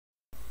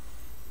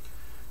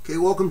Okay,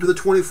 welcome to the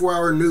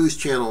 24-hour news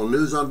channel,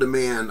 News on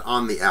Demand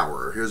on the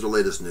Hour. Here's the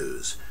latest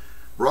news.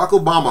 Barack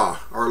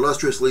Obama, our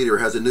illustrious leader,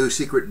 has a new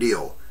secret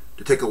deal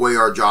to take away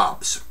our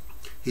jobs.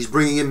 He's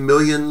bringing in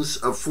millions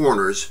of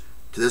foreigners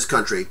to this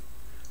country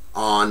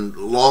on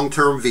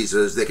long-term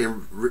visas. They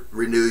can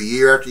renew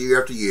year after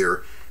year after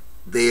year.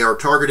 They are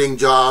targeting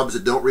jobs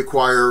that don't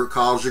require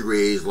college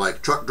degrees,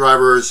 like truck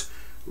drivers,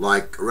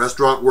 like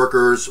restaurant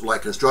workers,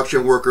 like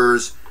construction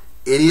workers.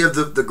 Any of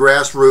the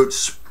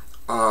grassroots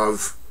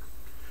of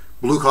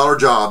blue-collar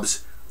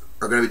jobs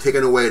are going to be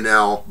taken away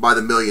now by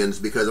the millions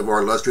because of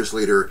our illustrious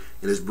leader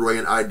and his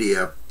brilliant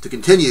idea to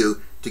continue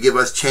to give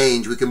us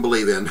change we can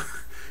believe in,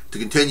 to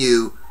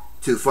continue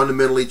to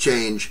fundamentally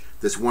change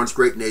this once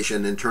great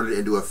nation and turn it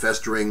into a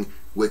festering,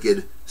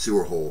 wicked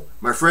sewer hole.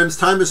 My friends,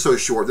 time is so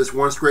short. This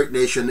once great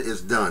nation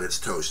is done. It's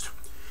toast.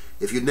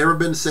 If you've never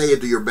been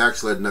saved or you're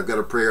backslidden, I've got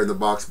a prayer in the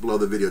box below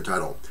the video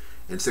title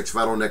and 6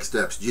 vital next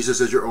steps.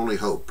 Jesus is your only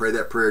hope. Pray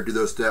that prayer, do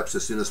those steps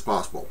as soon as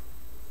possible.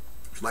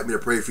 If you'd like me to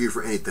pray for you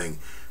for anything,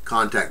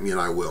 contact me and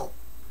I will.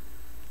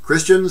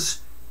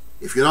 Christians,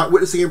 if you're not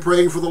witnessing and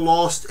praying for the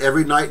lost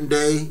every night and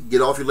day,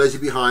 get off your lazy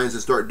behinds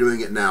and start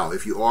doing it now.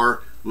 If you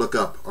are, look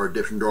up. Our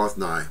redemption draweth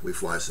nigh. We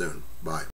fly soon. Bye.